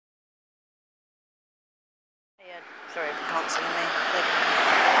Yeah, sorry if you can't see me.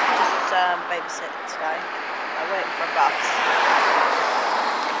 Just babysitting today. I'm waiting for a bus.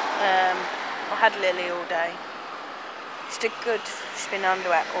 I had Lily all day. She did good. She's been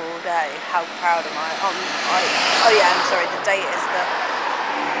under it all day. How proud am I? Oh yeah, I'm sorry. The date is the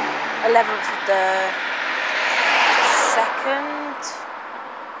 11th of the 2nd,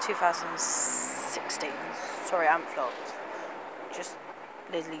 2016. Sorry, I haven't vlogged. Just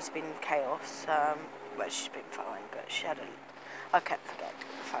Lily's been chaos. Well, she's been fine, but I kept forgetting to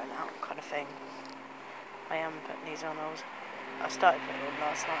get the phone out, kind of thing. I am putting these on. I started putting them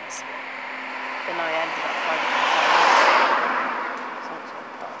on last night, but then I ended up finding myself. Something's going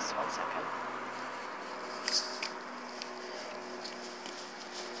to pass. 1 second.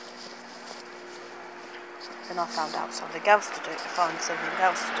 Then I found out something else to do. Find something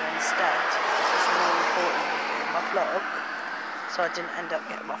else to do instead. It was more important than doing my vlog. So I didn't end up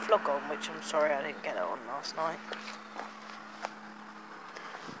getting my vlog on, which I'm sorry I didn't get it on last night.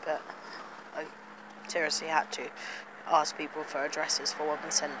 But I seriously had to ask people for addresses for when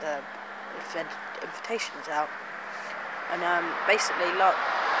we send the invitations out. And basically, like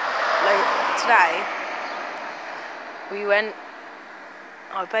today,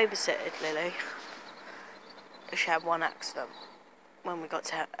 I babysitted Lily. She had one accident when we got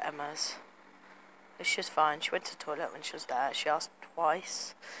to Emma's. She was fine. She went to the toilet when she was there. She asked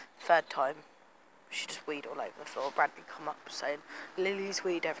twice. Third time, she just weed all over the floor. Bradley come up saying, "Lily's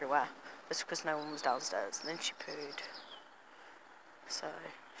weed everywhere." That's because no one was downstairs. And then she pooed. So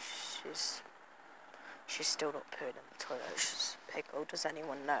she's still not pooing in the toilet. She's pickled. Does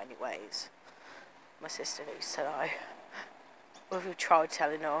anyone know anyways? My sister knows, so we've tried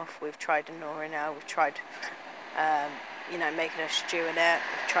telling her off. We've tried ignoring her. We've tried making a stew in it.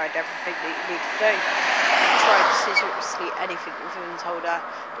 We've tried everything that you need to do. We've tried seriously anything. We've even told her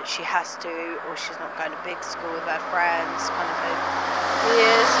that she has to, or she's not going to big school with her friends, kind of thing.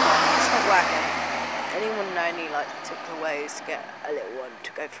 It's not working. Anyone know any typical ways to get a little one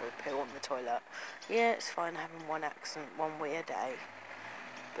to go for a poo on the toilet? Yeah, it's fine having one accident, one weird day,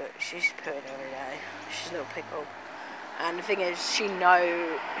 but she's pooing every day. She's a little pickle. And the thing is, she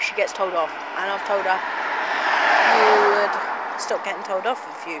gets told off, and I've told her, you would stop getting told off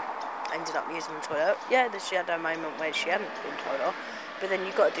if you ended up using the toilet. Yeah, she had a moment where she hadn't been told off, but then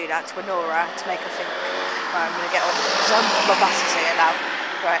you've got to do that to annoy her, to make her think, right, I'm going to get off, because my bus is here now.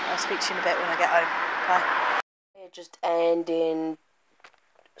 Right, I'll speak to you in a bit when I get home. Bye. Just ending.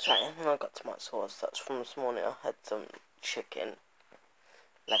 Sorry, I got tomato sauce. That's from this morning. I had some chicken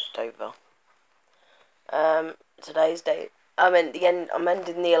left over. Today's date. I'm ending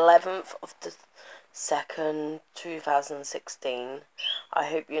the 11th of the 2nd, 2016. I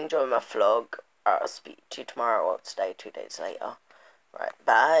hope you enjoy my vlog. I'll speak to you tomorrow or today, 2 days later. Right,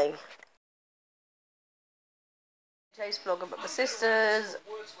 bye. Today's vlog about my sisters.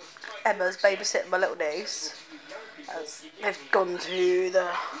 Emma's babysitting my little niece, as they've gone to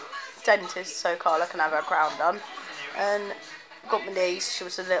the dentist so Carla can have her crown done. And got my niece. She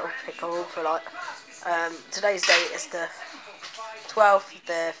was a little pickle for today's date is the 12th of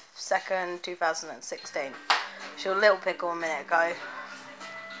the 2nd, 2016. She was a little pickle a minute ago.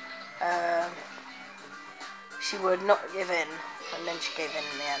 She would not give in, and then she gave in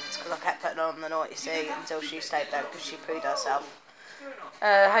the end, because I kept putting her on the naughty seat until she stayed there because she pooed herself.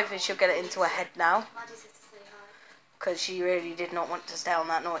 Hopefully she'll get it into her head now, because she really did not want to stay on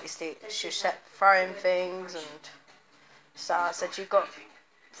that naughty seat. She kept throwing things, and so I said, you've got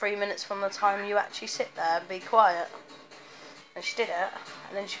 3 minutes from the time you actually sit there and be quiet. And she did it,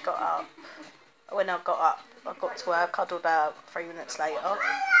 and then she got up. When I got up, I got to her, cuddled her 3 minutes later.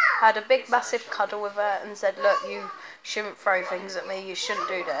 Had a big massive cuddle with her and said, look, you shouldn't throw things at me, you shouldn't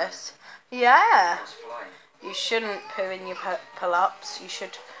do this. Yeah, you shouldn't poo in your pull-ups, you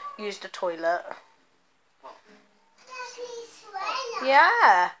should use the toilet.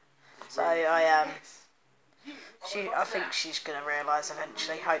 Yeah. So I think she's going to realise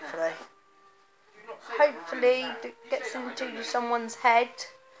eventually, hopefully. Hopefully it gets into someone's head,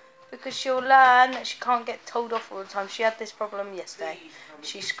 because she'll learn that she can't get told off all the time. She had this problem yesterday.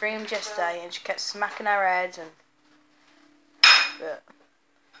 She screamed yesterday and she kept smacking her head, but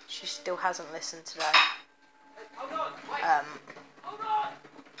she still hasn't listened today.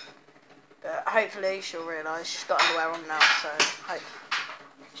 But hopefully she'll realise. She's got underwear on now, so hope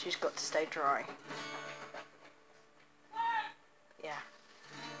she's got to stay dry. Yeah.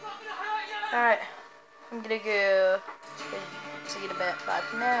 Alright, I'm gonna go. See you in a bit. Bye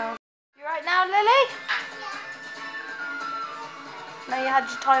for now. You right now, Lily? Now you had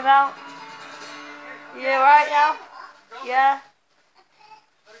your time out? You alright now? Yeah?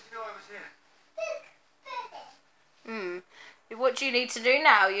 what do you need to do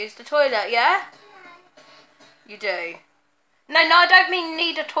now? Use the toilet, yeah? You do. No, I don't mean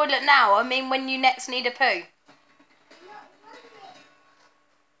need a toilet now. I mean when you next need a poo.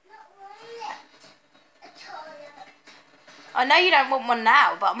 I know you don't want one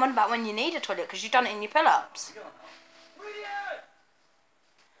now, but I'm on about when you need a toilet because you've done it in your pull-ups.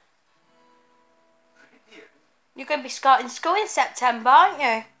 You're going to be starting school in September, aren't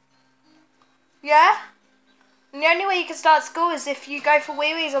you? Yeah? And the only way you can start school is if you go for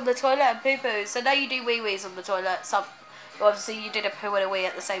wee-wees on the toilet and poo-poos. So now you do wee-wees on the toilet. Well, obviously you did a poo and a wee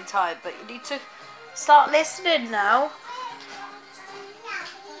at the same time, but you need to start listening now.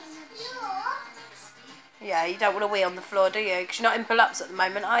 Yeah, you don't want to wee on the floor, do you? Because you're not in pull-ups at the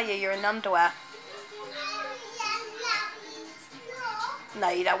moment, are you? You're in underwear. No,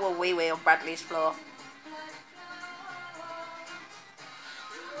 you don't want to wee on Bradley's floor.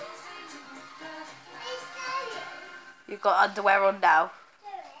 You've got underwear on now.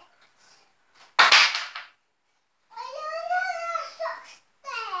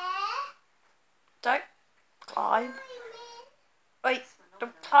 Don't climb. Wait,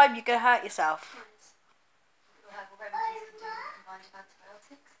 don't climb, you're going to hurt yourself.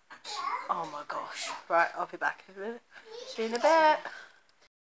 Oh my gosh. Right, I'll be back in a minute. See you in a bit. I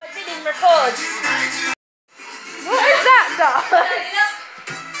didn't record. What is that, doll?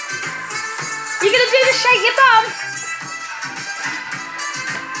 You're going to do the shake your bum?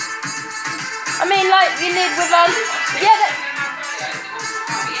 I mean, like you did with yeah.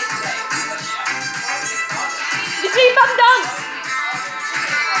 You do your bum dance.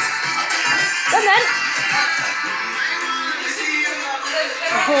 And then.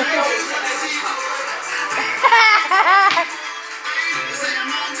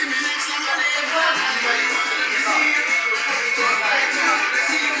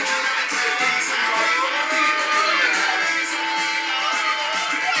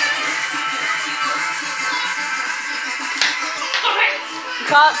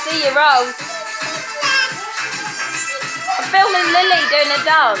 Can't see your rolls. I'm filming Lily doing a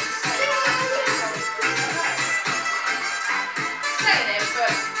dance.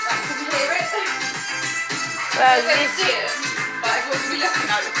 Well, you can see him, but I wouldn't be looking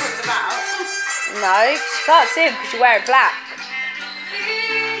at it, point them out. No, you can't see him because you're wearing black.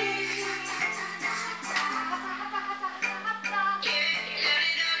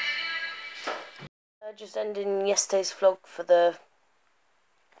 Just ending yesterday's vlog for the,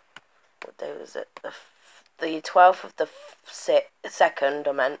 what day was it? The 12th of the 2nd,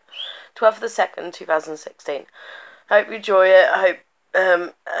 I meant. 12th of the 2nd, 2016. Hope you enjoy it. I hope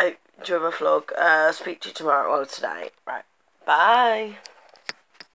enjoy my vlog. Speak to you tomorrow or today. Right. Bye.